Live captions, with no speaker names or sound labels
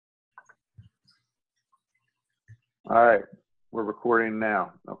All right, we're recording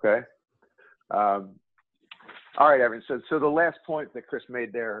now, okay? All right, Evan, so the last point that Chris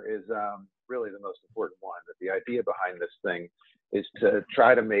made there is really the most important one, that the idea behind this thing is to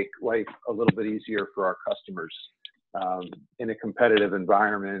try to make life a little bit easier for our customers in a competitive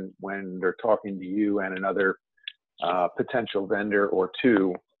environment when they're talking to you and another potential vendor or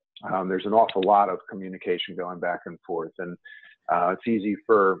two. There's an awful lot of communication going back and forth, and it's easy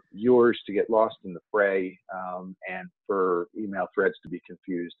for yours to get lost in the fray and for email threads to be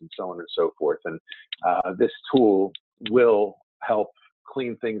confused and so on and so forth. And this tool will help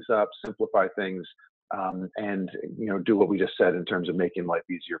clean things up, simplify things, and do what we just said in terms of making life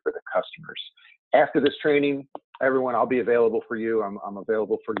easier for the customers. After this training, everyone, I'll be available for you. I'm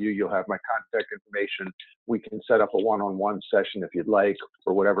available for you. You'll have my contact information. We can set up a one-on-one session if you'd like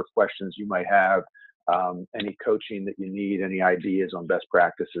for whatever questions you might have. Any coaching that you need, any ideas on best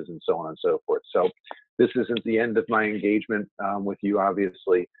practices, and so on and so forth. So this isn't the end of my engagement with you,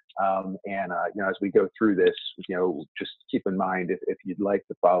 obviously. As we go through this, just keep in mind if you'd like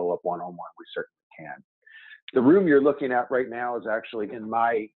to follow up one-on-one, we certainly can. The room you're looking at right now is actually in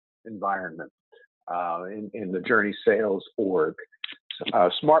my environment, in the Journey Sales org.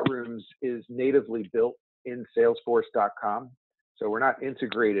 Smart Rooms is natively built in Salesforce.com. So we're not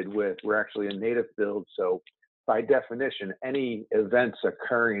integrated with, we're actually a native build. So by definition, any events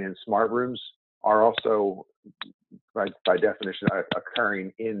occurring in Smart Rooms are also, by definition,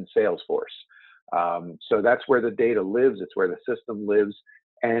 occurring in Salesforce. So that's where the data lives, it's where the system lives,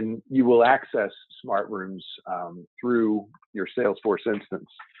 and you will access Smart Rooms through your Salesforce instance.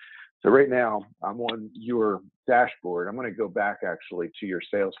 So right now, I'm on your dashboard. I'm going to go back actually to your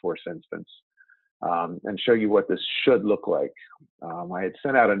Salesforce instance. And show you what this should look like. I had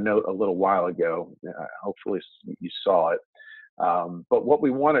sent out a note a little while ago. Hopefully you saw it. But what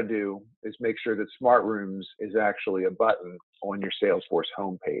we want to do is make sure that Smart Rooms is actually a button on your Salesforce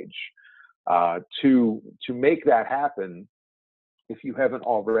homepage. To make that happen, if you haven't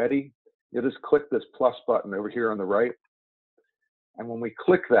already, you'll just click this plus button over here on the right. And when we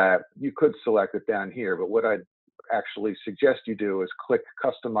click that, you could select it down here. But what I'd actually suggest you do is click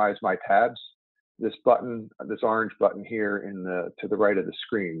Customize My Tabs. This button, this orange button here to the right of the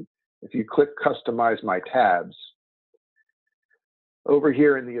screen. If you click Customize My Tabs, over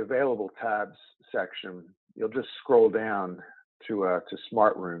here in the Available Tabs section, you'll just scroll down to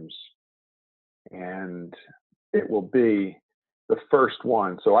Smart Rooms, and it will be the first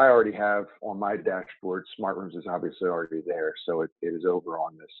one. So I already have on my dashboard, Smart Rooms is obviously already there, so it is over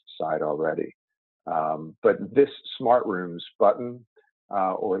on this side already. But this Smart Rooms button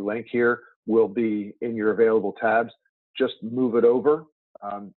or link here will be in your available tabs. Just move it over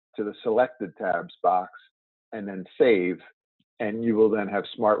to the selected tabs box and then save, and you will then have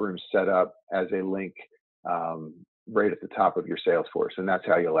Smart Rooms set up as a link right at the top of your Salesforce, and that's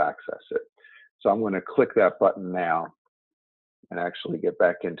how you'll access it. So I'm going to click that button now and actually get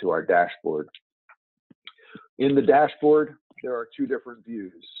back into our dashboard. In the dashboard, there are two different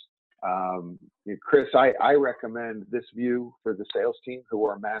views. Chris, I recommend this view for the sales team who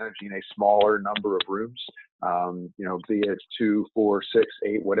are managing a smaller number of rooms, be it 2, 4, 6,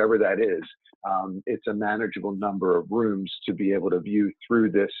 8, whatever that is. It's a manageable number of rooms to be able to view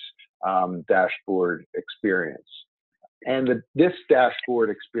through this dashboard experience. And this dashboard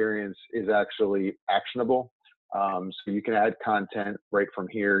experience is actually actionable. So you can add content right from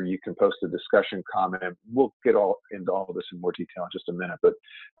here. You can post a discussion comment. We'll get into all of this in more detail in just a minute, but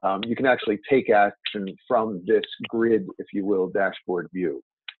you can actually take action from this grid, if you will, dashboard view.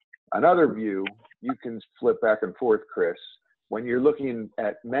 Another view, you can flip back and forth, Chris. When you're looking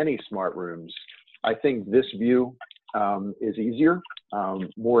at many Smart Rooms, I think this view is easier,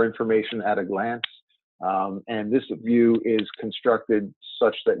 more information at a glance. And this view is constructed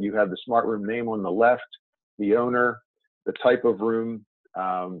such that you have the Smart Room name on the left, the owner, the type of room,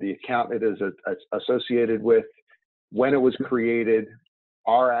 the account it is associated with, when it was created,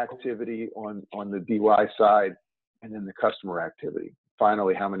 our activity on the DY side, and then the customer activity.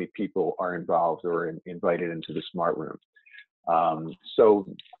 Finally, how many people are involved or invited into the Smart Room. So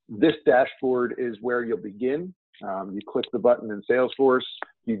this dashboard is where you'll begin. You click the button in Salesforce,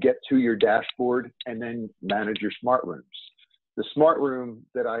 you get to your dashboard, and then manage your Smart Rooms. The Smart Room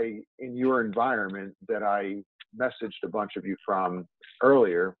in your environment that I messaged a bunch of you from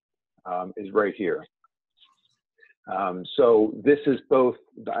earlier is right here. So this is the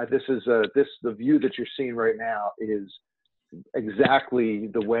view that you're seeing right now is exactly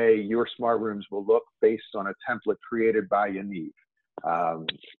the way your Smart Rooms will look based on a template created by Yaniv.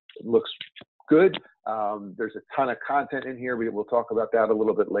 It looks good. There's a ton of content in here. We'll talk about that a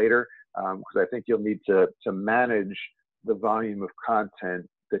little bit later, because I think you'll need to manage the volume of content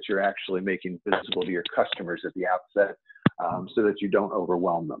that you're actually making visible to your customers at the outset, so that you don't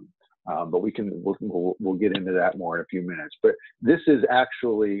overwhelm them. But we'll get into that more in a few minutes. But this is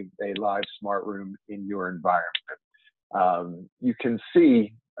actually a live smart room in your environment. You can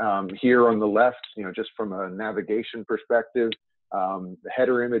see here on the left, just from a navigation perspective, the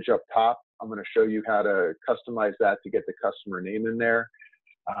header image up top. I'm going to show you how to customize that to get the customer name in there.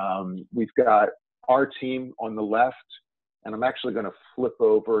 We've got our team on the left, and I'm actually going to flip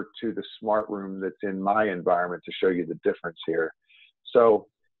over to the smart room that's in my environment to show you the difference here. So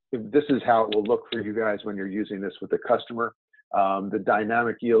this is how it will look for you guys when you're using this with the customer. The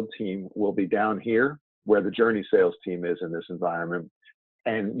dynamic yield team will be down here where the journey sales team is in this environment,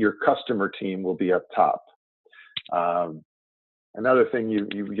 and your customer team will be up top. Another thing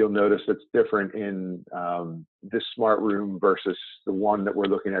you'll notice that's different in this smart room versus the one that we're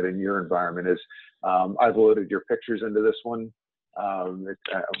looking at in your environment is I've loaded your pictures into this one.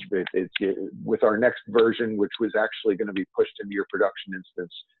 With our next version, which was actually going to be pushed into your production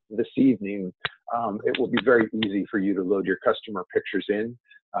instance this evening, it will be very easy for you to load your customer pictures in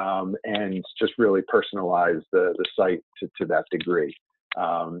and just really personalize the site to that degree.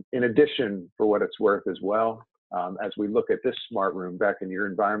 In addition, for what it's worth as well, as we look at this smart room back in your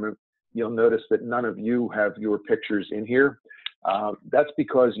environment, you'll notice that none of you have your pictures in here. That's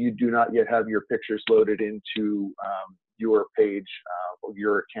because you do not yet have your pictures loaded into your page or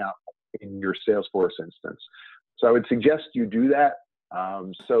your account in your Salesforce instance. So I would suggest you do that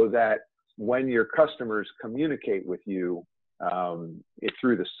so that when your customers communicate with you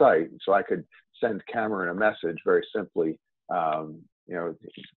through the site, so I could send Cameron a message very simply,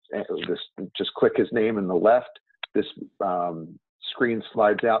 just click his name in the left. This screen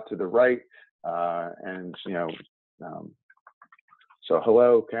slides out to the right, so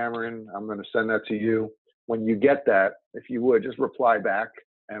hello, Cameron. I'm going to send that to you. When you get that, if you would, just reply back,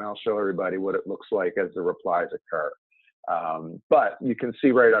 and I'll show everybody what it looks like as the replies occur. But you can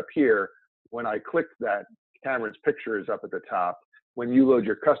see right up here, when I click that, Cameron's picture is up at the top. When you load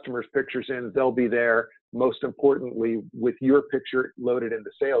your customers' pictures in, they'll be there. Most importantly, with your picture loaded into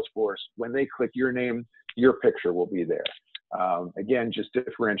Salesforce, when they click your name, your picture will be there. Again, just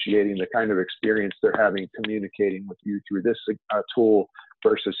differentiating the kind of experience they're having communicating with you through this tool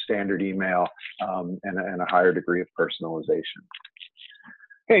versus standard email and a higher degree of personalization.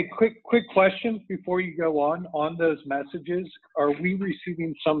 Hey, quick question before you go on those messages. Are we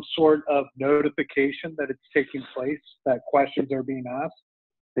receiving some sort of notification that it's taking place, that questions are being asked?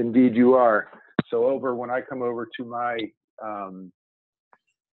 Indeed you are. So when I come over to my,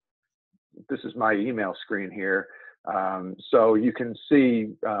 this is my email screen here. So you can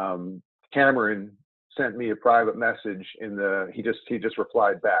see Cameron sent me a private message he just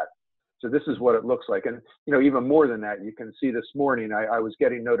replied back. So this is what it looks like. And, even more than that, you can see this morning, I was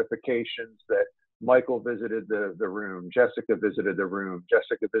getting notifications that Michael visited the room, Jessica visited the room,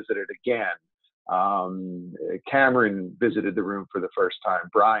 Jessica visited again. Cameron visited the room for the first time,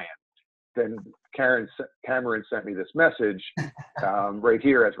 Brian. Then Cameron sent me this message right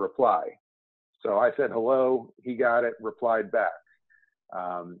here as reply. So I said hello, he got it, replied back.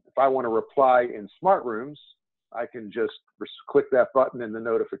 If I want to reply in Smart Rooms, I can just click that button in the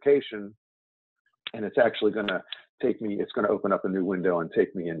notification, and it's actually going to take me, it's going to open up a new window and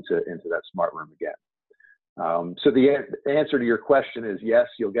take me into that Smart Room again. So the answer to your question is yes,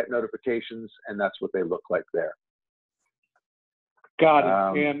 you'll get notifications, and that's what they look like there.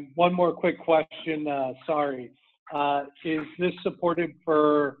 Got it. And one more quick question, sorry. Is this supported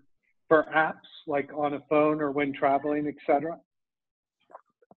for apps, like on a phone or when traveling, et cetera?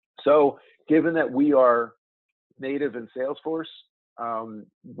 So given that we are native in Salesforce,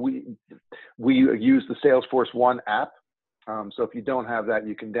 we use the Salesforce One app. So if you don't have that,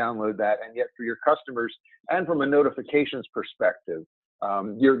 you can download that. And yet for your customers and from a notifications perspective,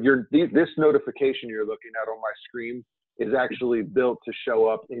 this notification you're looking at on my screen is actually built to show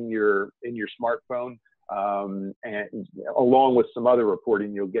up in your smartphone, and along with some other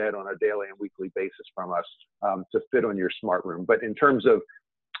reporting you'll get on a daily and weekly basis from us to fit on your Smart Room. But in terms of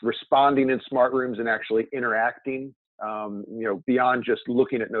responding in Smart Rooms and actually interacting, beyond just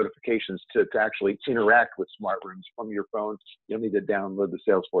looking at notifications to actually interact with Smart Rooms from your phone, you'll need to download the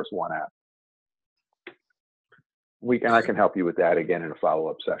Salesforce One app. I can help you with that again in a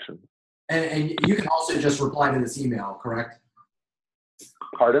follow-up session. And you can also just reply to this email, correct?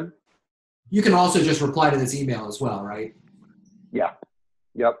 Pardon? You can also just reply to this email as well, right? Yeah.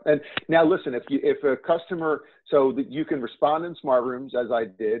 Yep. And now listen, if a customer, so that you can respond in Smart Rooms as I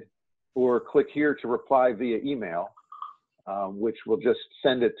did, or click here to reply via email, which will just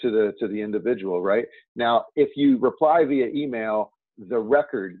send it to the individual, right? Now, if you reply via email, the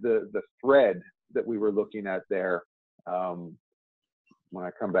record, the thread that we were looking at there, when I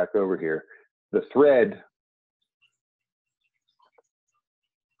come back over here, the thread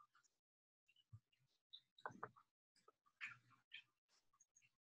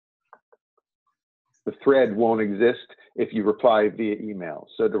won't exist if you reply via email.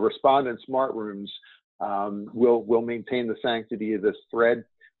 So the respondent smart rooms will maintain the sanctity of this thread,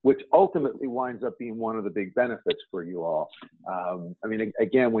 which ultimately winds up being one of the big benefits for you all. I mean,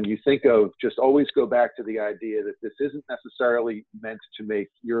 again, when you think of, just always go back to the idea that this isn't necessarily meant to make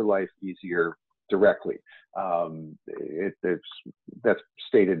your life easier directly. That's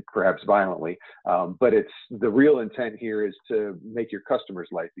stated perhaps violently, but the real intent here is to make your customers'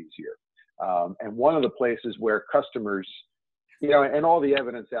 life easier. And one of the places where customers, you know, and all the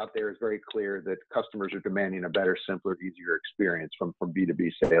evidence out there is very clear that customers are demanding a better, simpler, easier experience from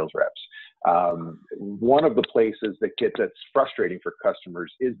B2B sales reps. One of the places that's frustrating for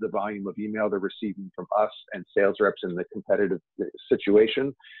customers is the volume of email they're receiving from us and sales reps in the competitive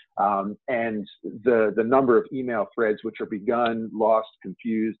situation. And the number of email threads which are begun, lost,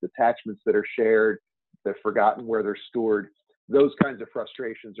 confused, attachments that are shared, they're forgotten where they're stored. Those kinds of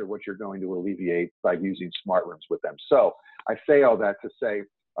frustrations are what you're going to alleviate by using smart rooms with them. So I say all that to say,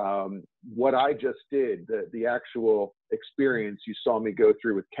 what I just did, the actual experience you saw me go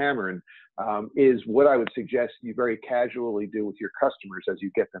through with Cameron, is what I would suggest you very casually do with your customers as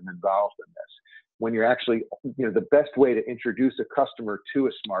you get them involved in this. When you're actually, you know, the best way to introduce a customer to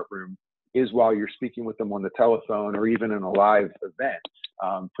a smart room is while you're speaking with them on the telephone or even in a live event.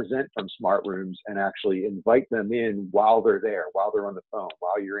 Present from smart rooms and actually invite them in while they're there, while they're on the phone,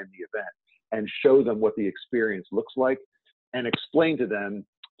 while you're in the event, and show them what the experience looks like, and explain to them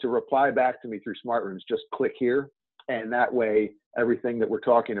to reply back to me through smart rooms, just click here, and that way everything that we're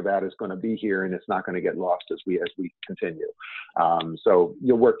talking about is going to be here and it's not going to get lost as we continue. So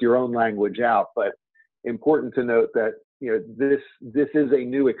you'll work your own language out, but important to note that, you know, this is a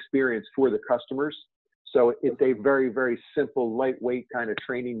new experience for the customers. So it's a very, very simple, lightweight kind of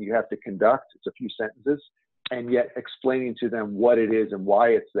training you have to conduct. It's a few sentences, and yet explaining to them what it is and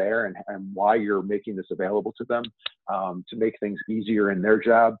why it's there and why you're making this available to them to make things easier in their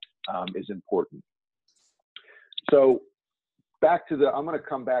job is important. So back to I'm going to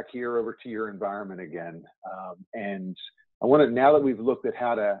come back here over to your environment again. And I want to, now that we've looked at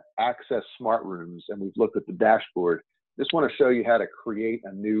how to access smart rooms and we've looked at the dashboard, just want to show you how to create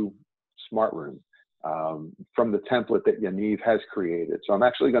a new smart room from the template that Yaniv has created. So I'm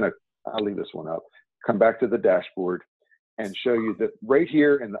actually going to, I'll leave this one up, come back to the dashboard and show you that right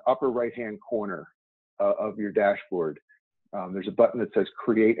here in the upper right-hand corner of your dashboard, there's a button that says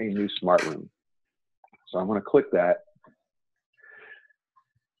create a new smart room. So I'm going to click that.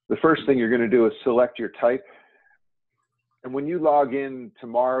 The first thing you're going to do is select your type. And when you log in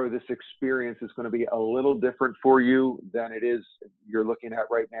tomorrow, this experience is going to be a little different for you than it is you're looking at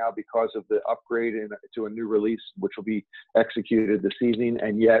right now because of the upgrade to a new release, which will be executed this evening.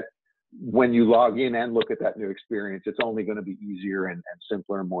 And yet, when you log in and look at that new experience, it's only going to be easier and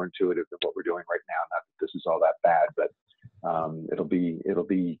simpler and more intuitive than what we're doing right now. Not that this is all that bad, but it'll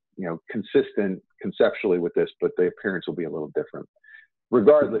be you know, consistent conceptually with this, but the appearance will be a little different.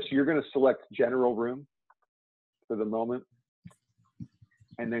 Regardless, you're going to select General Room for the moment,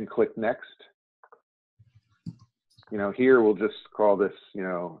 and then click Next. You know, here we'll just call this, you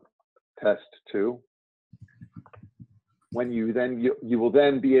know, Test 2. When you will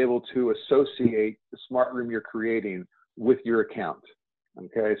then be able to associate the smart room you're creating with your account.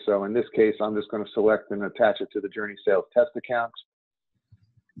 Okay, so in this case, I'm just going to select and attach it to the Journey Sales Test account.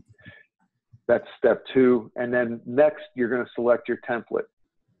 That's step 2. And then next, you're going to select your template.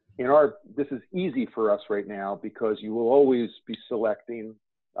 This is easy for us right now because you will always be selecting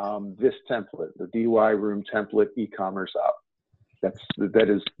this template, the DY Room Template E-commerce Up. That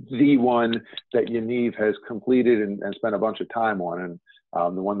is the one that Yaniv has completed and spent a bunch of time on,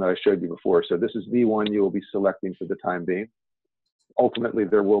 and the one that I showed you before. So this is the one you will be selecting for the time being. Ultimately,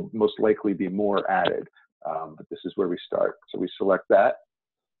 there will most likely be more added, but this is where we start. So we select that.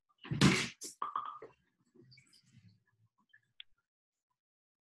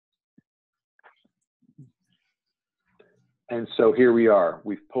 And so here we are.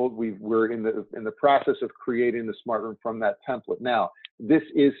 We're in the process of creating the smart room from that template. Now, this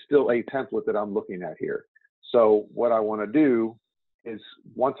is still a template that I'm looking at here. So what I want to do is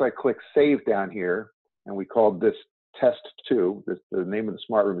once I click Save down here, and we called this Test 2, the name of the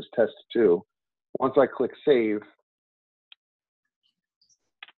smart room is Test 2. Once I click Save,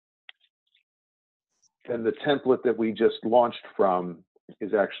 then the template that we just launched from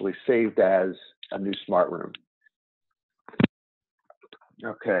is actually saved as a new smart room.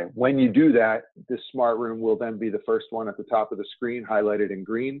 Okay, when you do that, this smart room will then be the first one at the top of the screen, highlighted in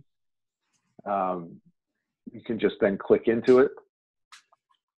green. You can just then click into it.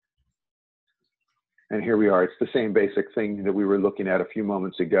 And here we are. It's the same basic thing that we were looking at a few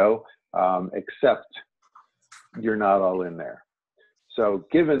moments ago, except you're not all in there. So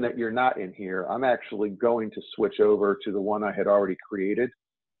given that you're not in here, I'm actually going to switch over to the one I had already created.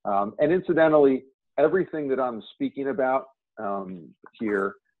 And incidentally, everything that I'm speaking about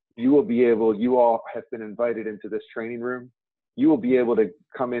here, you all have been invited into this training room. You will be able to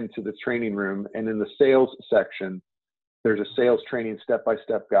come into the training room, and in the sales section, there's a sales training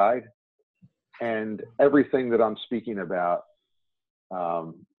step-by-step guide. And everything that I'm speaking about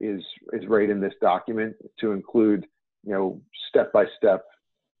is right in this document, to include, step-by-step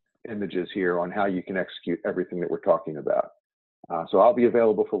images here on how you can execute everything that we're talking about. So I'll be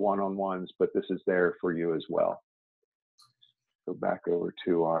available for one-on-ones, but this is there for you as well. Go back over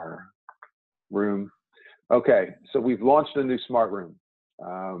to our room. Okay, so we've launched a new smart room,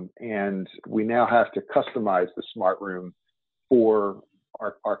 and we now have to customize the smart room for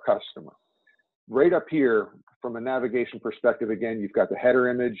our customer. Right up here, from a navigation perspective, again, you've got the header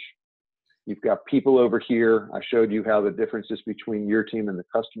image, you've got people over here. I showed you how the difference is between your team and the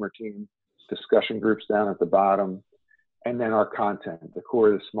customer team, discussion groups down at the bottom, and then our content, the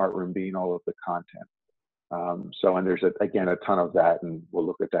core of the smart room being all of the content. And there's, again, a ton of that, and we'll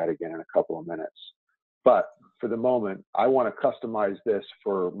look at that again in a couple of minutes. But for the moment, I want to customize this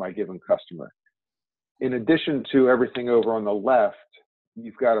for my given customer. In addition to everything over on the left,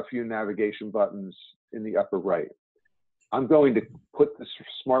 you've got a few navigation buttons in the upper right. I'm going to put this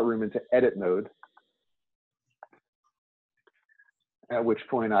smart room into edit mode, at which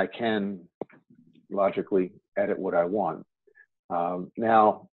point I can logically edit what I want.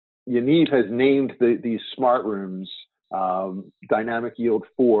 Now, Yaniv has named these smart rooms Dynamic Yield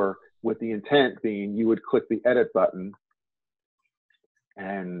 4, with the intent being you would click the edit button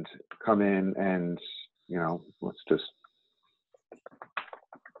and come in and, let's just,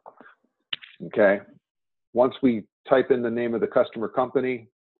 okay. Once we type in the name of the customer company,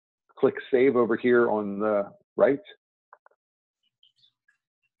 click save over here on the right,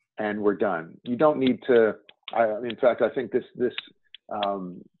 and we're done. You don't need to, in fact, I think this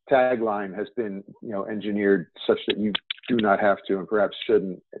tagline has been engineered such that you do not have to, and perhaps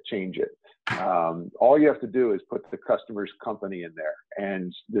shouldn't, change it. All you have to do is put the customer's company in there,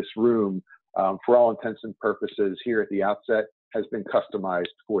 and this room, for all intents and purposes here at the outset, has been customized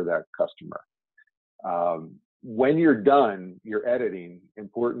for that customer. When you're done your editing,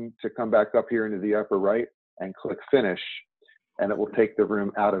 important to come back up here into the upper right and click finish, and it will take the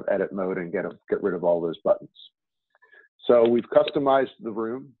room out of edit mode and get rid of all those buttons. So we've customized the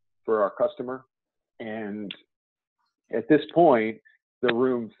room for our customer, and at this point, the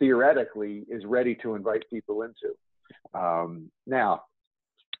room theoretically is ready to invite people into. Now,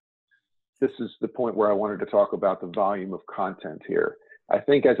 this is the point where I wanted to talk about the volume of content here. I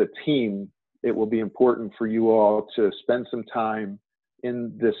think as a team, it will be important for you all to spend some time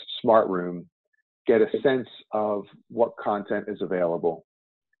in this smart room, get a sense of what content is available,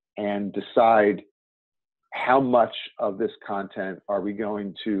 and decide how much of this content are we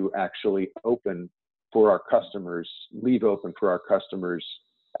going to actually open for our customers, leave open for our customers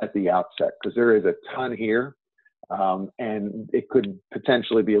at the outset, because there is a ton here, and it could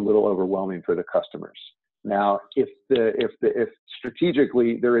potentially be a little overwhelming for the customers. Now, if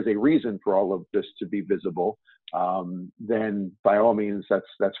strategically there is a reason for all of this to be visible, then by all means,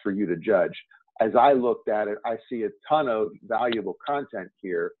 that's for you to judge. As I looked at it, I see a ton of valuable content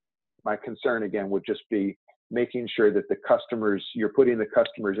here. My concern, again, would just be making sure that you're putting the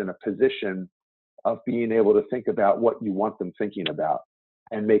customers in a position of being able to think about what you want them thinking about,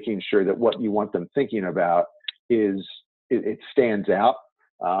 and making sure that what you want them thinking about it stands out,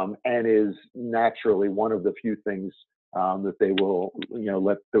 and is naturally one of the few things that they will,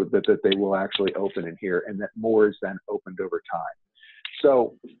 that they will actually open in here, and that more is then opened over time.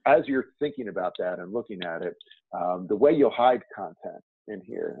 So as you're thinking about that and looking at it, the way you'll hide content in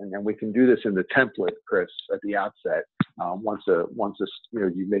here, and then we can do this in the template, Chris, at the outset. Once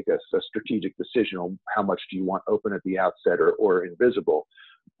you make a strategic decision on how much do you want open at the outset or invisible.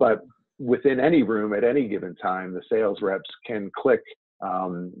 But within any room at any given time, the sales reps can click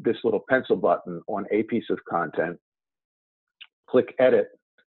this little pencil button on a piece of content, click edit,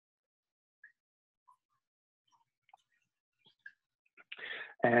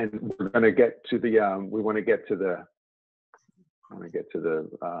 and we're going to get to the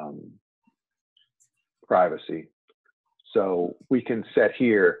privacy. So we can set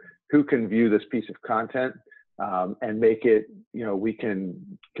here who can view this piece of content, and make it, we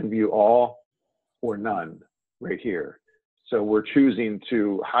can view all or none right here. So we're choosing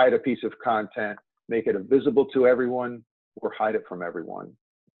to hide a piece of content, make it visible to everyone, or hide it from everyone.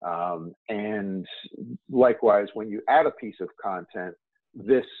 And likewise, when you add a piece of content,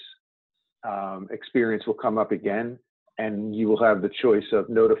 this experience will come up again, and you will have the choice of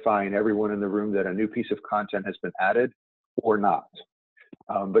notifying everyone in the room that a new piece of content has been added or not.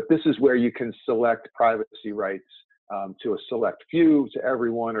 But this is where you can select privacy rights to a select few, to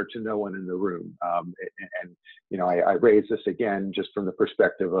everyone, or to no one in the room. And I raise this again just from the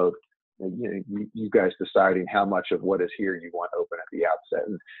perspective of you guys deciding how much of what is here you want open at the outset.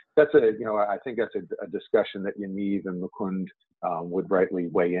 And that's I think that's a discussion that Yaniv and Mukund would rightly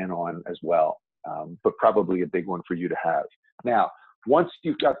weigh in on as well, but probably a big one for you to have. Now, once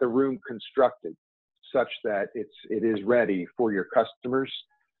you've got the room constructed such that it is ready for your customers,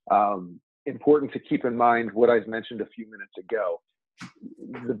 important to keep in mind what I mentioned a few minutes ago.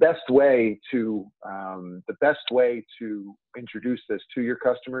 The best way to introduce this to your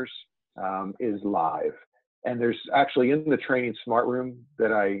customers is live. And there's actually, in the training smart room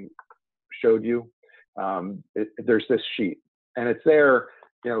that I showed you, there's this sheet, and it's there.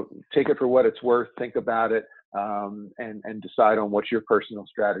 Take it for what it's worth, think about it, and decide on what your personal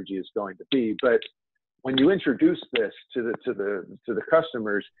strategy is going to be. But when you introduce this to the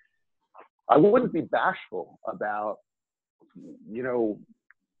customers, I wouldn't be bashful about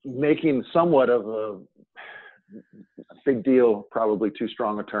making somewhat of a big deal, probably too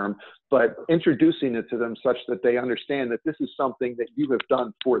strong a term, but introducing it to them such that they understand that this is something that you have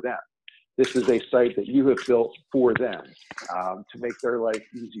done for them. This is a site that you have built for them to make their life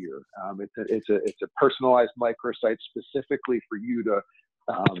easier. It's a personalized microsite specifically for you to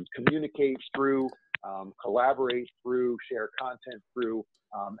communicate through, collaborate through, share content through,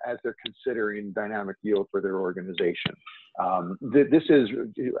 as they're considering dynamic yield for their organization. This is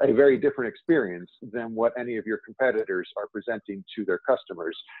a very different experience than what any of your competitors are presenting to their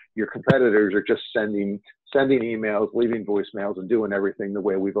customers. Your competitors are just sending emails, leaving voicemails, and doing everything the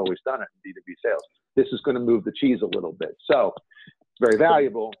way we've always done it in B2B sales. This is going to move the cheese a little bit. So it's very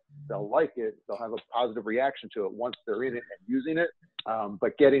valuable. They'll like it. They'll have a positive reaction to it once they're in it and using it.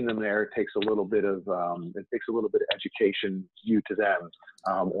 But getting them there takes a little bit of education, you to them,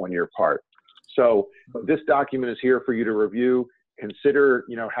 on your part. So this document is here for you to review. Consider,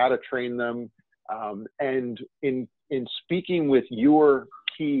 how to train them, and in speaking with your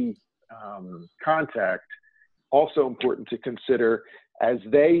key contact, also important to consider as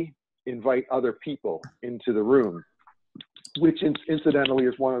they invite other people into the room, which incidentally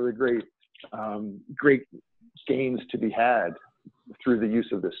is one of the great gains to be had through the use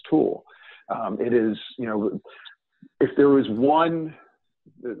of this tool. It is, if there was one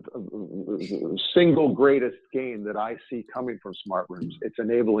single greatest gain that I see coming from smart rooms, it's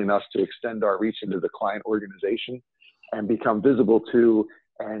enabling us to extend our reach into the client organization and become visible to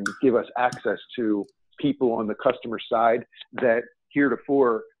and give us access to people on the customer side that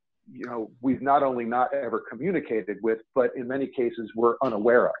heretofore, we've not only not ever communicated with, but in many cases we're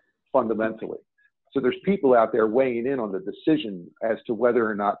unaware of fundamentally. So there's people out there weighing in on the decision as to whether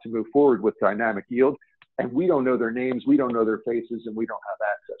or not to move forward with dynamic yield, and we don't know their names, we don't know their faces, and we don't have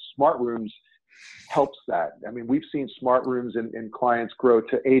access. Smart rooms helps that. I mean, we've seen smart rooms and clients grow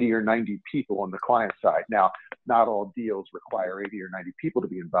to 80 or 90 people on the client side. Now, not all deals require 80 or 90 people to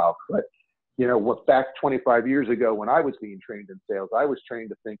be involved, but back 25 years ago when I was being trained in sales, I was trained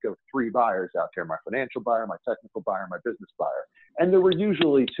to think of 3 buyers out there: my financial buyer, my technical buyer, my business buyer. And there were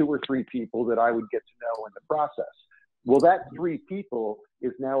usually 2 or 3 people that I would get to know in the process. Well, that 3 people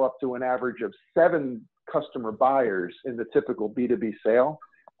is now up to an average of 7 customer buyers in the typical B2B sale,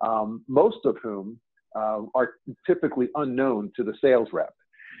 most of whom are typically unknown to the sales rep.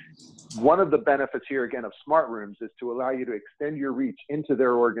 One of the benefits here, again, of smart rooms is to allow you to extend your reach into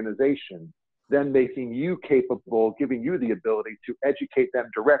their organization, then making you capable, giving you the ability to educate them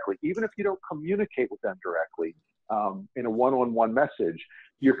directly. Even if you don't communicate with them directly in a one-on-one message,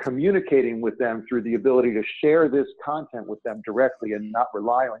 you're communicating with them through the ability to share this content with them directly and not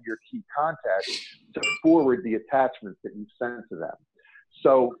rely on your key contact to forward the attachments that you send to them.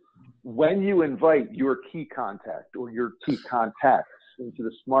 So when you invite your key contact or your key contacts into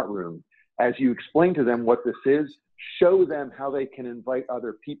the smart room, as you explain to them what this is, show them how they can invite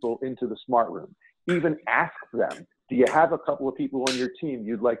other people into the smart room. Even ask them, do you have a couple of people on your team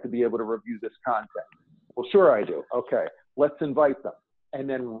you'd like to be able to review this content? Well, sure I do. Okay, let's invite them. And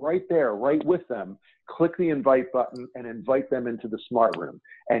then right there, right with them, click the invite button and invite them into the smart room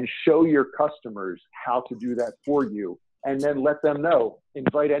and show your customers how to do that for you. And then let them know,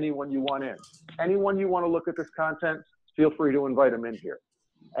 invite anyone you want in. Anyone you want to look at this content, feel free to invite them in here.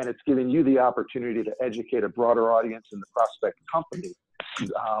 And it's giving you the opportunity to educate a broader audience in the prospect company,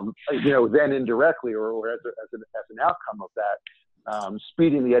 then indirectly or as an outcome of that,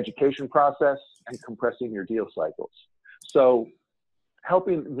 speeding the education process and compressing your deal cycles. So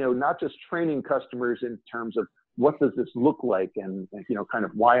helping, not just training customers in terms of what does this look like and kind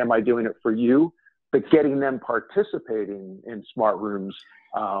of why am I doing it for you, but getting them participating in smart rooms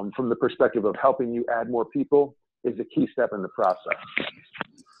from the perspective of helping you add more people is a key step in the process.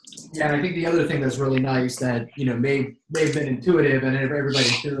 Yeah, and I think the other thing that's really nice that, may have been intuitive and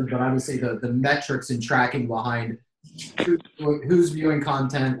everybody's doing, but obviously the metrics and tracking behind who's viewing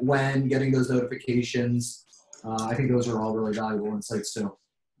content, when, getting those notifications. I think those are all really valuable insights too.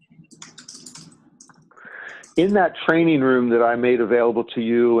 In that training room that I made available to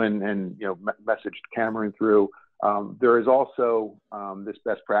you and messaged Cameron through, there is also this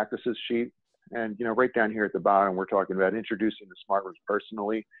best practices sheet. And, right down here at the bottom, we're talking about introducing the smart rooms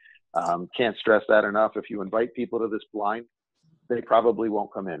personally. Can't stress that enough. If you invite people to this blind, they probably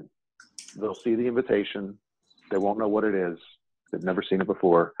won't come in. They'll see the invitation. They won't know what it is. They've never seen it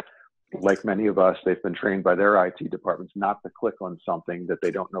before. Like many of us, they've been trained by their IT departments not to click on something that they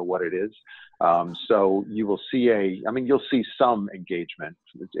don't know what it is. So you will see you'll see some engagement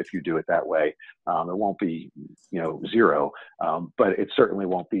if you do it that way. It won't be, zero, but it certainly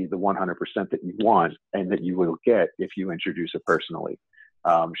won't be the 100% that you want and that you will get if you introduce it personally.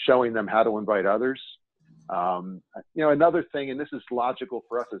 Showing them how to invite others. Another thing, and this is logical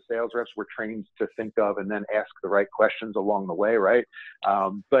for us as sales reps, we're trained to think of and then ask the right questions along the way, right?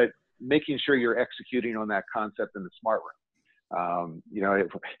 But making sure you're executing on that concept in the smart room.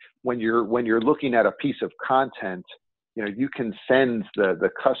 When you're looking at a piece of content, you can send the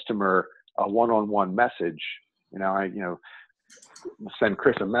customer a one-on-one message. I send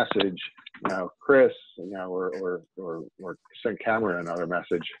Chris a message, Chris, or send Cameron another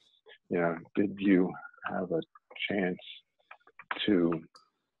message. Did you have a chance to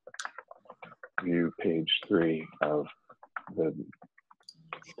view page 3 of the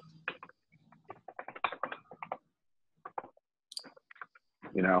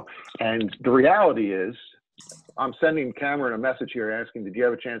and the reality is I'm sending Cameron a message here asking, did you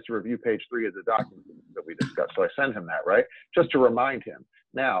have a chance to review page 3 of the document that we discussed? So I send him that, right? Just to remind him.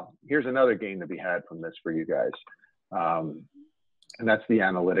 Now, here's another gain to be had from this for you guys. And that's the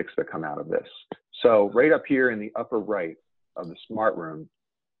analytics that come out of this. So right up here in the upper right of the smart room,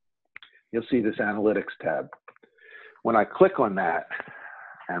 you'll see this analytics tab. When I click on that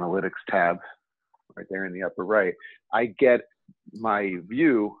analytics tab right there in the upper right, I get my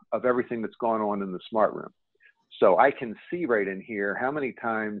view of everything that's going on in the smart room. So I can see right in here how many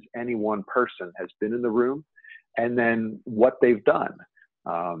times any one person has been in the room and then what they've done.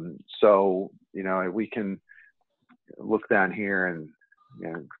 So, we can look down here and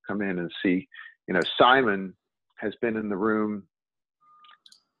come in and see, Simon has been in the room,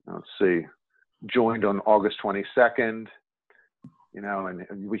 let's see, joined on August 22nd,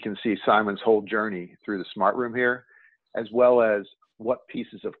 and we can see Simon's whole journey through the smart room here, as well as what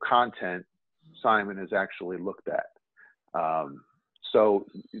pieces of content Simon has actually looked at. So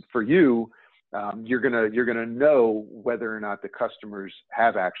for you, you're gonna know whether or not the customers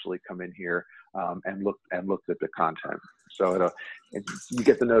have actually come in here and looked at the content. So you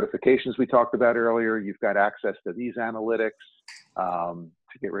get the notifications we talked about earlier. You've got access to these analytics.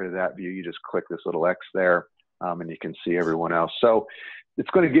 To get rid of that view, you just click this little X there, and you can see everyone else. So it's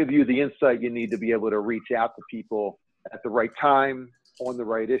going to give you the insight you need to be able to reach out to people at the right time on the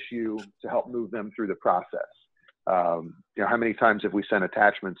right issue to help move them through the process. How many times have we sent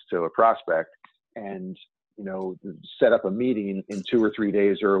attachments to a prospect and set up a meeting in 2 or 3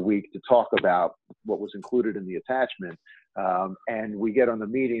 days or a week to talk about what was included in the attachment, and we get on the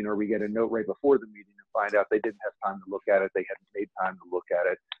meeting or we get a note right before the meeting and find out they didn't have time to look at it, they hadn't made time to look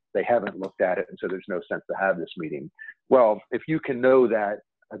at it, they haven't looked at it, and so there's no sense to have this meeting. Well, if you can know that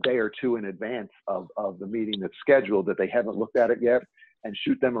a day or two in advance of the meeting that's scheduled that they haven't looked at it yet, and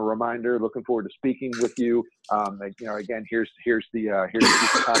shoot them a reminder, looking forward to speaking with you. Again, here's the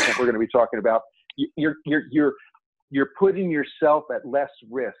piece of content we're going to be talking about. You're putting yourself at less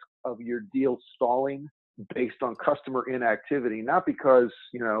risk of your deal stalling based on customer inactivity, not because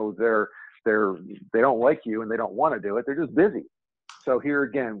they don't like you and they don't want to do it. They're just busy. So here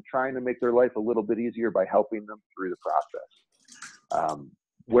again, trying to make their life a little bit easier by helping them through the process.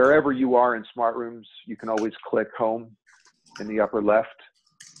 Wherever you are in smart rooms, you can always click home in the upper left,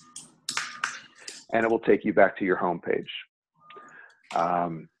 and it will take you back to your home page.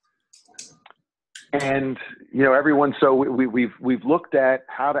 And everyone, so we've looked at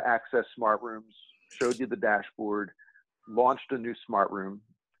how to access smart rooms, showed you the dashboard, launched a new smart room,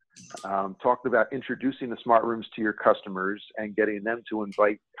 talked about introducing the smart rooms to your customers and getting them to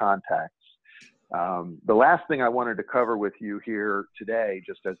invite contacts. The last thing I wanted to cover with you here today,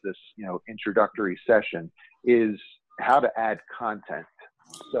 just as this introductory session, is how to add content.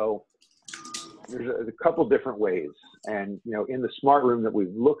 So there's a couple different ways, and in the smart room that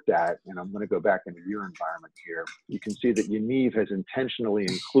we've looked at, and I'm going to go back into your environment here, you can see that Yaniv has intentionally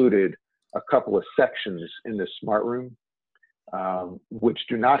included a couple of sections in this smart room which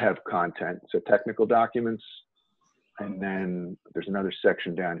do not have content. So technical documents, and then there's another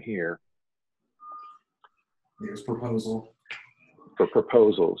section down here. Here's proposal. For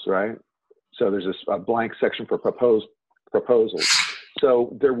proposals, right? So there's a blank section for proposals.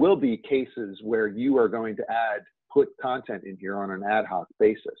 So there will be cases where you are going to put content in here on an ad hoc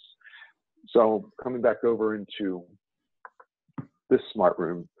basis. So coming back over into this smart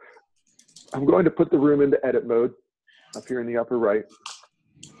room, I'm going to put the room into edit mode up here in the upper right.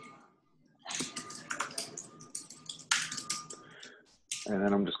 And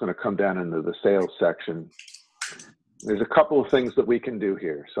then I'm just going to come down into the sales section. There's a couple of things that we can do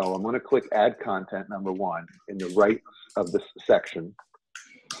here. So I'm going to click add content, number one, in the right of this section.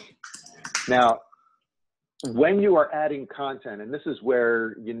 Now, when you are adding content, and this is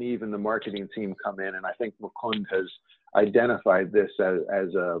where Yaniv and the marketing team come in, and I think Mukund has identified this as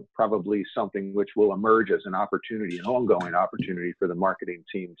probably something which will emerge as an opportunity, an ongoing opportunity for the marketing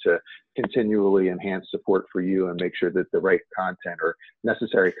team to continually enhance support for you and make sure that the right content or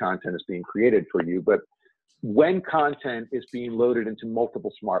necessary content is being created for you. But when content is being loaded into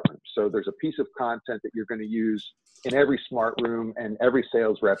multiple smart rooms, so there's a piece of content that you're going to use in every smart room and every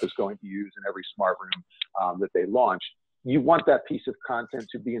sales rep is going to use in every smart room that they launch, you want that piece of content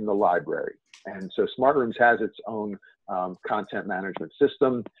to be in the library. And so Smart Rooms has its own content management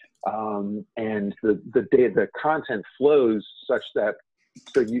system, and the content flows such that,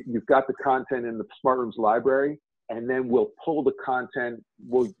 so you've got the content in the Smart Rooms library, and then we'll pull the content,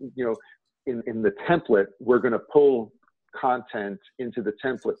 in the template, we're going to pull content into the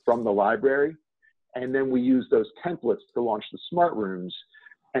template from the library, and then we use those templates to launch the smart rooms.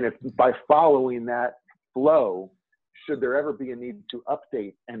 And if by following that flow, should there ever be a need to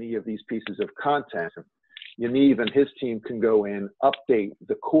update any of these pieces of content, Yaniv and his team can go in, update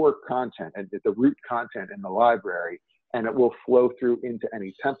the core content and the root content in the library, and it will flow through into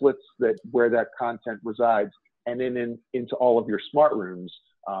any templates where that content resides, and then into all of your smart rooms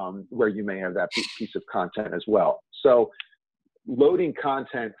where you may have that piece of content as well. So loading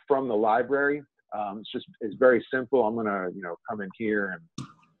content from the library is very simple. I'm going to come in here and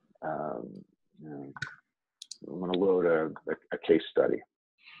I'm going to load a case study.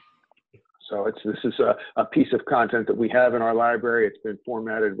 So this is a piece of content that we have in our library. It's been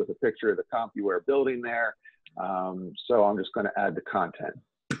formatted with a picture of the CompuWare building there. So I'm just going to add the content.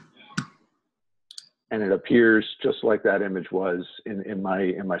 And it appears just like that image was in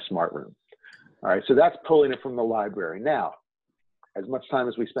my smart room. All right, so that's pulling it from the library. Now, as much time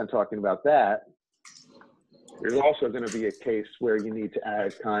as we spent talking about that, there's also going to be a case where you need to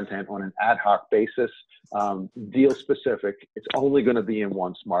add content on an ad hoc basis, deal specific. It's only going to be in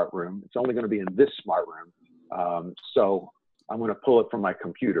one smart room. It's only going to be in this smart room. So I'm going to pull it from my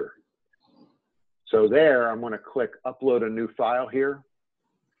computer. So there, I'm going to click upload a new file here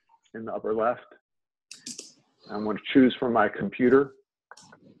in the upper left. I'm going to choose from my computer,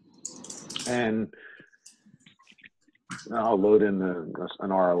 and I'll load in an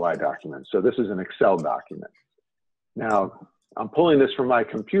ROI document. So this is an Excel document. Now, I'm pulling this from my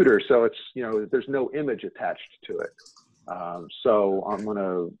computer, so it's, there's no image attached to it. So I'm going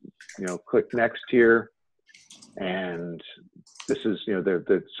to, click next here, and this is,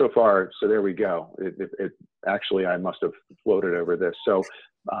 so far, so there we go. It actually, I must have floated over this. So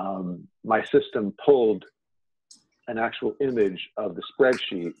my system pulled an actual image of the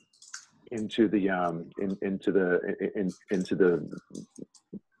spreadsheet into the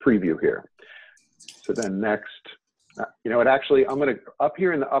preview here. So then next, actually, I'm going to, up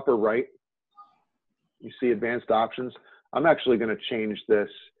here in the upper right, you see advanced options. I'm actually going to change this,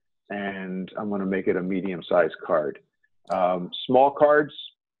 and I'm going to make it a medium-sized card. Small cards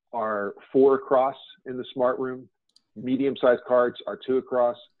are 4 across in the smart room. Medium-sized cards are 2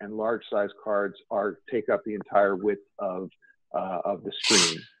 across, and large-sized cards take up the entire width of the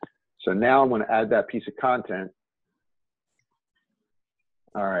screen. So now I'm going to add that piece of content.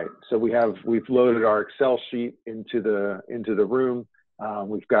 All right, so we've loaded our Excel sheet into the room.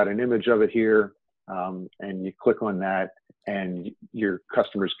 We've got an image of it here, and you click on that, and your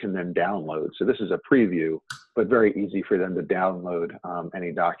customers can then download. So this is a preview, but very easy for them to download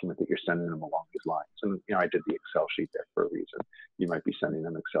any document that you're sending them along these lines. And I did the Excel sheet there for a reason. You might be sending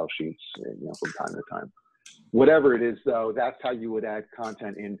them Excel sheets, from time to time. Whatever it is, though, that's how you would add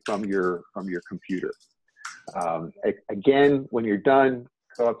content in from your computer. Again, when you're done,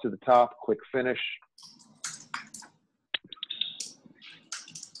 go up to the top, click Finish,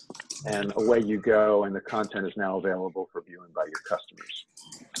 and away you go, and the content is now available for viewing by your customers.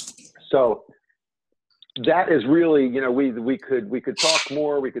 So that is really, we could talk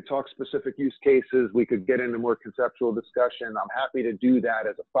more, we could talk specific use cases, we could get into more conceptual discussion. I'm happy to do that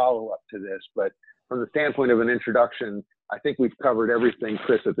as a follow-up to this, but from the standpoint of an introduction, I think we've covered everything,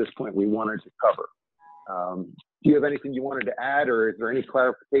 Chris, at this point we wanted to cover. Do you have anything you wanted to add, or is there any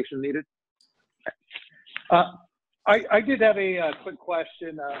clarification needed? I did have a quick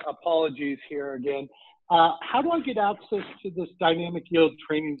question. Apologies here again. How do I get access to this Dynamic Yield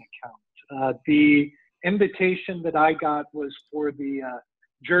training account? The invitation that I got was for the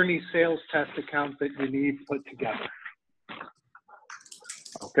Journey sales test account that you need put together.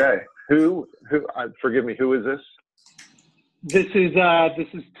 Okay. Who? Forgive me. Who is this? This is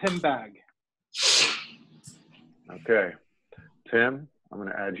Tim Bagg. Okay, Tim, I'm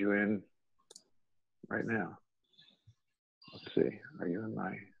going to add you in right now. Let's see. Are you in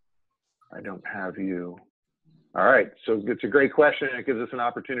my? I don't have you. All right. So it's a great question. It gives us an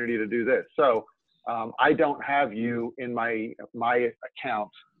opportunity to do this. So I don't have you in my account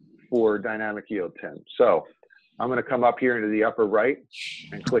for Dynamic Yield, Tim. So I'm going to come up here into the upper right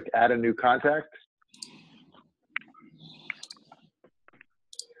and click Add a New Contact.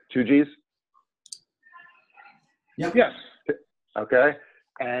 2 G's? Yep. Yes. Okay.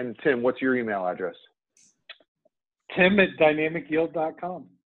 And Tim, what's your email address? Tim@dynamicyield.com.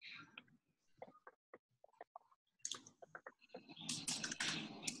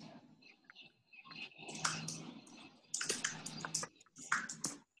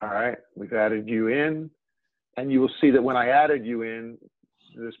 All right, we've added you in, and you will see that when I added you in,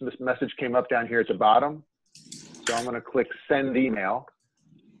 this message came up down here at the bottom. So I'm going to click Send Email.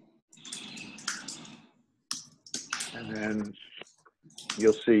 And then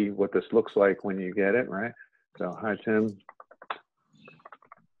you'll see what this looks like when you get it, right? So, hi, Tim.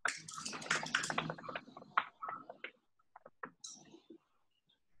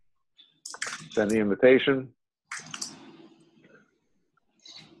 Send the invitation.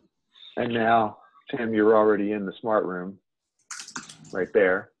 And now, Tim, you're already in the smart room right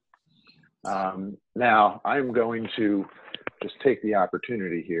there. Now, I'm going to just take the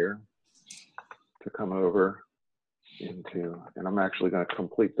opportunity here to come over into, and I'm actually going to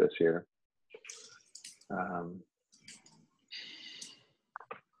complete this here.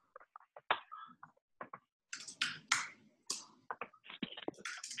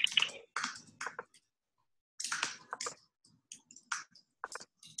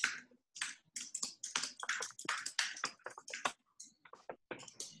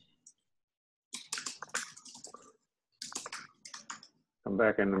 Come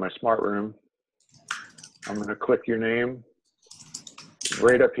back into my smart room. I'm going to click your name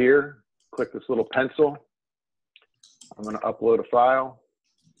right up here. Click this little pencil. I'm going to upload a file.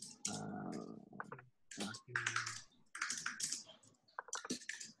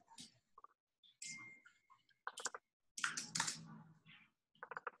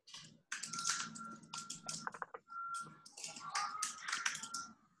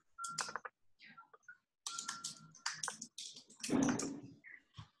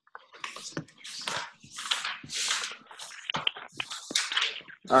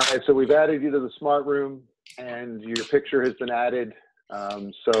 All right, so we've added you to the smart room, and your picture has been added.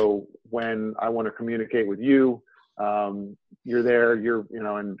 So when I want to communicate with you, you're there.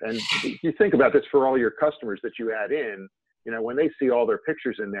 And you think about this for all your customers that you add in. When they see all their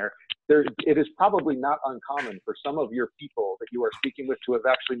pictures in there, it is probably not uncommon for some of your people that you are speaking with to have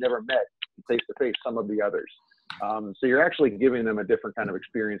actually never met face to face some of the others. So you're actually giving them a different kind of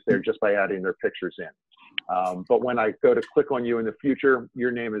experience there just by adding their pictures in. But when I go to click on you in the future,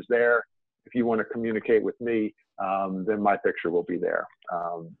 your name is there. If you want to communicate with me, then my picture will be there.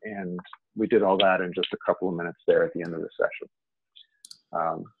 And we did all that in just a couple of minutes there at the end of the session.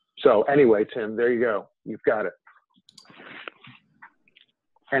 So anyway, Tim, there you go. You've got it.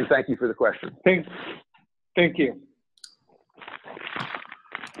 And thank you for the question. Thank you.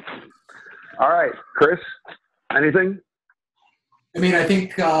 All right, Chris, anything? I mean, I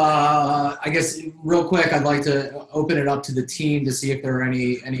think, I guess real quick, I'd like to open it up to the team to see if there are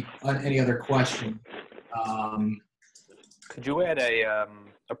any other questions. Could you add a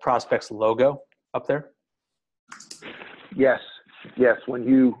prospect's logo up there? Yes, yes. When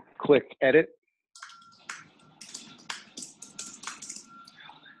you click edit,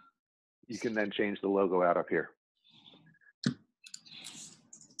 you can then change the logo out up here.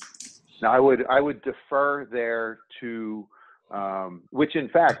 Now, I would defer there to, which in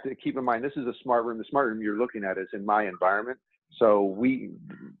fact, keep in mind, this is a smart room. The smart room you're looking at is in my environment. So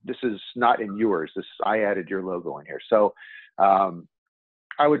this is not in yours. I added your logo in here. So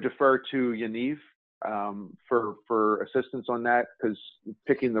I would defer to Yaniv for assistance on that, because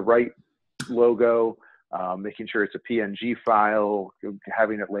picking the right logo, making sure it's a PNG file,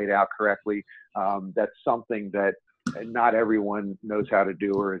 having it laid out correctly, that's something that not everyone knows how to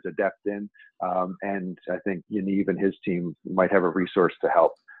do or is adept in. And I think Yaniv and his team might have a resource to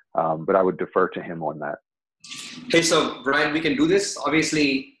help, but I would defer to him on that. Hey, so Brian, we can do this.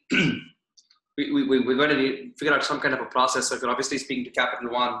 Obviously, we're going to figure out some kind of a process. So if you're obviously speaking to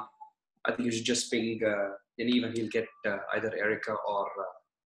Capital One, I think you should just ping Yaniv, and he'll get either Erica or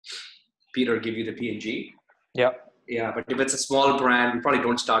Peter give you the PNG. Yeah. Yeah, but if it's a small brand, we probably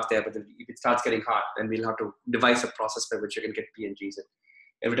don't start there. But if it starts getting hot, then we'll have to devise a process by which you can get PNGs. And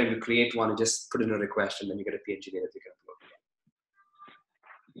every time you create one, you just put in a request, and then you get a PNG there that you can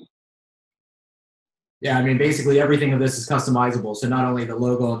upload. Yeah, I mean, basically everything of this is customizable. So not only the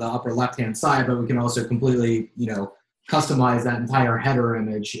logo on the upper left-hand side, but we can also completely, customize that entire header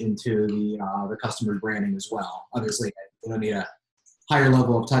image into the customer's branding as well. Obviously, we don't need a higher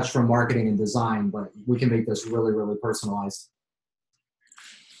level of touch from marketing and design, but we can make this really, really personalized.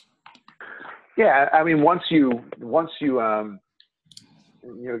 Yeah, I mean, once you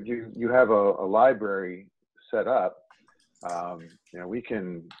have a library set up, we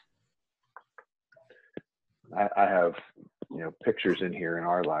can. I have pictures in here in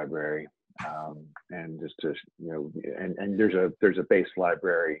our library, and just to and there's a base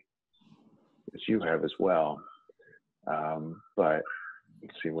library that you have as well, but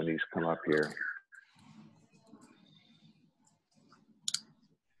let's see when these come up here.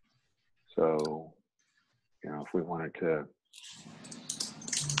 So if we wanted to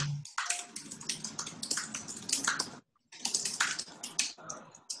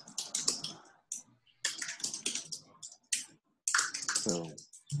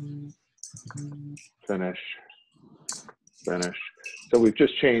finish. So we've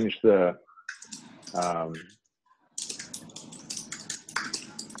just changed the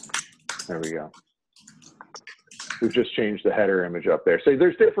there we go. We've just changed the header image up there. So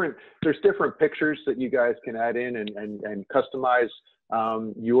there's different pictures that you guys can add in and customize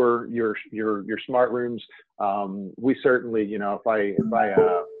your smart rooms. We certainly, if I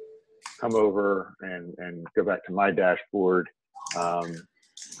come over and go back to my dashboard,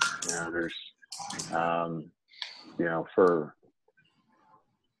 there's for,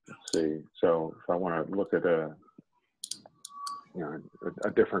 let's see, so if I want to look at a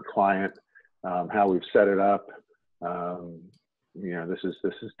different client, how we've set it up, this is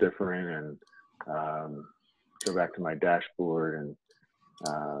different, and go back to my dashboard and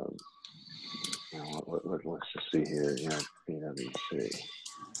let's just see here, PwC.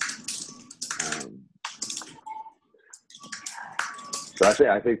 So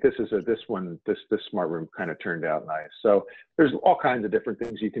I think this smart room kind of turned out nice. So there's all kinds of different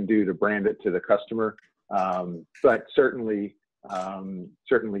things you can do to brand it to the customer, but certainly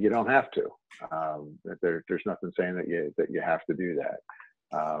you don't have to. There's nothing saying that you have to do that.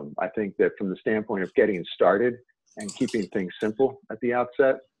 I think that from the standpoint of getting started and keeping things simple at the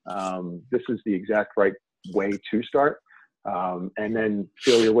outset, this is the exact right way to start. And then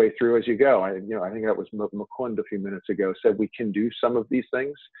feel your way through as you go. I think that was McClund a few minutes ago said we can do some of these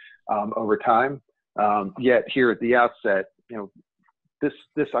things over time. Yet here at the outset, I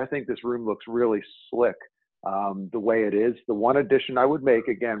think this room looks really slick the way it is. The one addition I would make,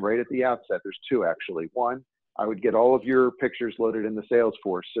 again, right at the outset, there's two actually. One, I would get all of your pictures loaded in the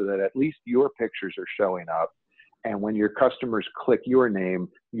Salesforce so that at least your pictures are showing up. And when your customers click your name,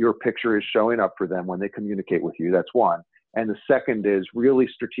 your picture is showing up for them when they communicate with you. That's one. And the second is really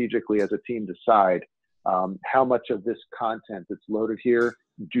strategically as a team decide how much of this content that's loaded here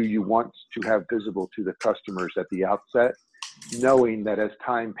do you want to have visible to the customers at the outset, knowing that as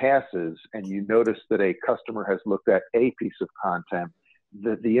time passes and you notice that a customer has looked at a piece of content,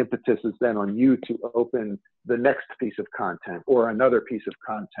 that the impetus is then on you to open the next piece of content or another piece of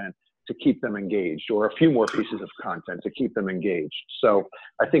content to keep them engaged, or a few more pieces of content to keep them engaged. So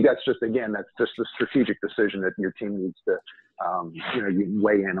I think that's just, again, that's just a strategic decision that your team needs to, you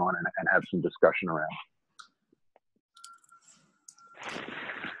weigh in on and have some discussion around.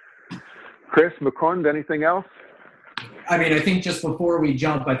 Chris, Mukund, anything else? I mean, I think just before we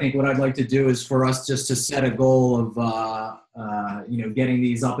jump, I think what I'd like to do is for us just to set a goal of, getting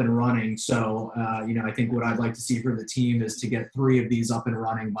these up and running. So, I think what I'd like to see for the team is to get 3 of these up and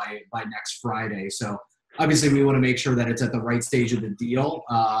running by next Friday. So obviously we want to make sure that it's at the right stage of the deal.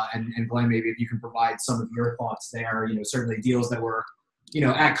 And Glenn, maybe if you can provide some of your thoughts there, certainly deals that we're,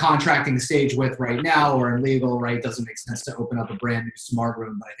 at contracting stage with right now or in legal, right? Doesn't make sense to open up a brand new smart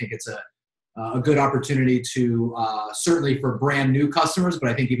room, but I think it's a good opportunity to certainly for brand new customers, but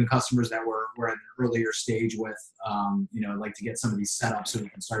I think even customers that we're at an earlier stage with, I'd like to get some of these set up so we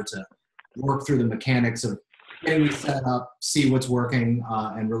can start to work through the mechanics of getting these set up, see what's working,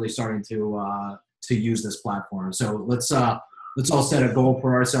 and really starting to use this platform. So let's all set a goal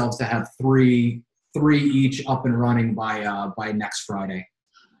for ourselves to have three each up and running by next Friday.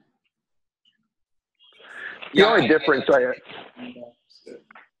 The only difference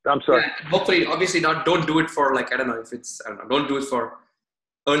I'm sorry. Yeah, hopefully, obviously, don't do it for don't do it for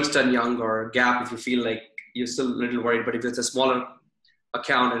Ernst & Young or Gap if you feel like you're still a little worried. But if it's a smaller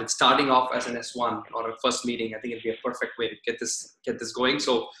account and it's starting off as an S1 or a first meeting, I think it'd be a perfect way to get this going.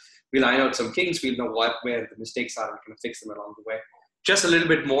 So we'll iron out some kinks. We'll know where the mistakes are and kind of fix them along the way. Just a little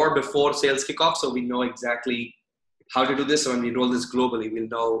bit more before sales kickoff, so we know exactly how to do this. So when we roll this globally, we'll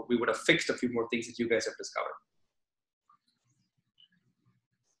know we would have fixed a few more things that you guys have discovered.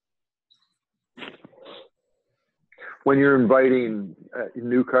 When you're inviting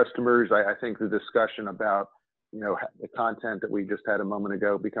new customers, I think the discussion about, the content that we just had a moment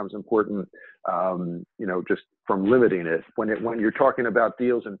ago becomes important, just from limiting it. When you're talking about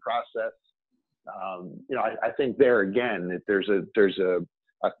deals in process, I think there again,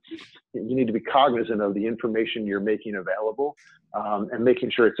 you need to be cognizant of the information you're making available, and making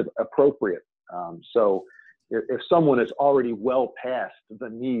sure it's appropriate. So if someone is already well past the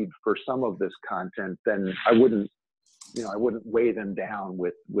need for some of this content, then I wouldn't weigh them down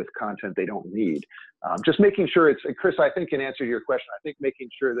with content they don't need. Just making sure Chris, I think in answer to your question, I think making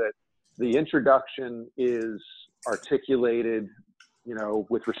sure that the introduction is articulated,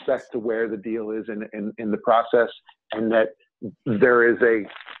 with respect to where the deal is in the process, and that there is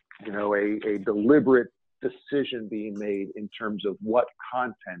a deliberate decision being made in terms of what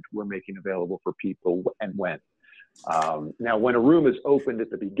content we're making available for people and when. Now, when a room is opened at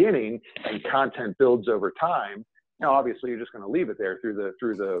the beginning and content builds over time, obviously you're just going to leave it there through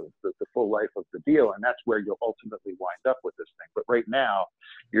the full life of the deal, and that's where you'll ultimately wind up with this thing. But right now,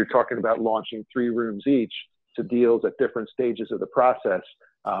 you're talking about launching 3 rooms each to deals at different stages of the process.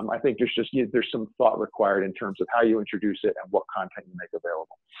 I think there's some thought required in terms of how you introduce it and what content you make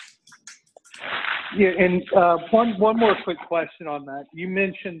available. Yeah, and one more quick question on that. You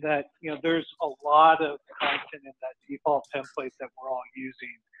mentioned that there's a lot of content in that default template that we're all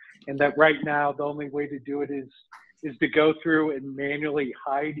using, and that right now the only way to do it is to go through and manually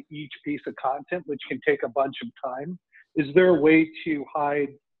hide each piece of content, which can take a bunch of time. Is there a way to hide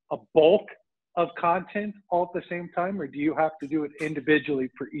a bulk of content all at the same time, or do you have to do it individually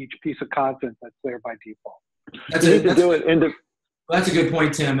for each piece of content that's there by default? That's a good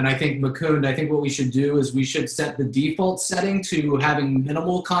point, Tim. And I think Mukund, what we should do is we should set the default setting to having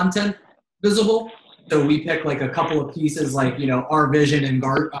minimal content visible. So we pick like a couple of pieces like, Our Vision and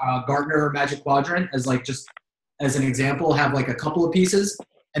Gartner Magic Quadrant as an example, have like a couple of pieces.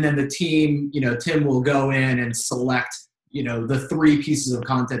 And then the team, Tim will go in and select, the 3 pieces of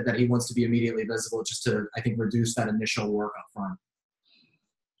content that he wants to be immediately visible, just to, I think, reduce that initial work up front.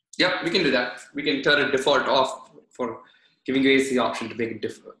 Yep, we can do that. We can turn it default off for giving you the option to make it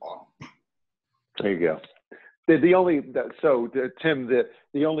default on. There you go. Tim,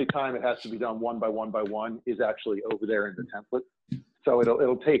 the only time it has to be done one by one is actually over there in the template. So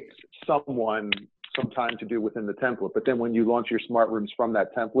it'll take someone some time to do within the template. But then when you launch your smart rooms from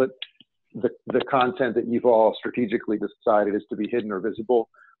that template, the content that you've all strategically decided is to be hidden or visible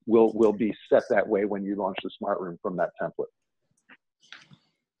will be set that way when you launch the smart room from that template.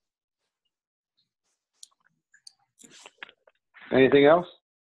 Anything else?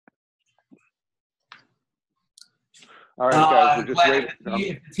 All right, guys, we're just waiting.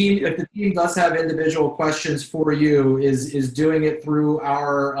 If the team does have individual questions for you, is doing it through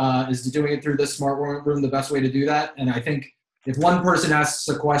this smart room the best way to do that? And I think if one person asks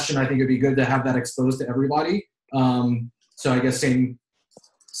a question, I think it'd be good to have that exposed to everybody. So I guess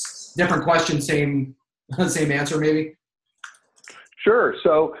different question, same answer maybe. Sure.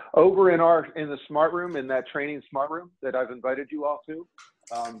 So over in the smart room, in that training smart room that I've invited you all to,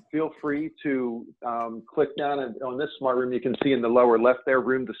 feel free to click down on this smart room. You can see in the lower left there,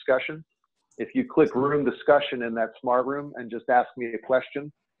 room discussion. If you click room discussion in that smart room and just ask me a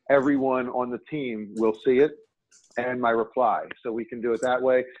question, everyone on the team will see it and my reply. So we can do it that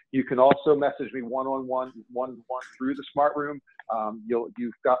way. You can also message me one-on-one through the smart room.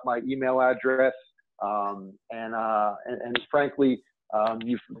 You've got my email address, and frankly,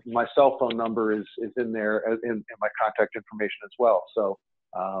 my cell phone number is in there in my contact information as well. So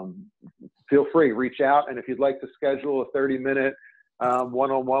feel free, reach out. And if you'd like to schedule a 30-minute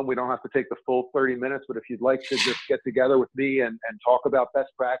one-on-one, we don't have to take the full 30 minutes, but if you'd like to just get together with me and talk about best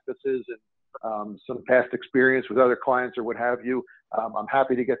practices and some past experience with other clients or what have you, I'm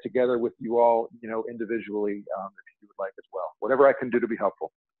happy to get together with you all, individually if you would like as well. Whatever I can do to be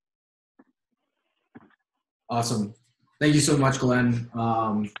helpful. Awesome. Thank you so much, Glenn.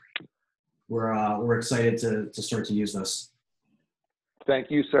 We're excited to start to use this.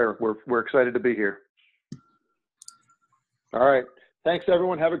 Thank you, sir. We're excited to be here. All right. Thanks,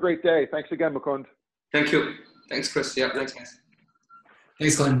 everyone. Have a great day. Thanks again, Mukund. Thank you. Thanks, Chris. Yeah, thanks, guys.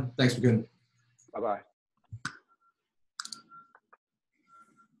 Thanks, Glenn. Thanks, Mukund. Bye-bye.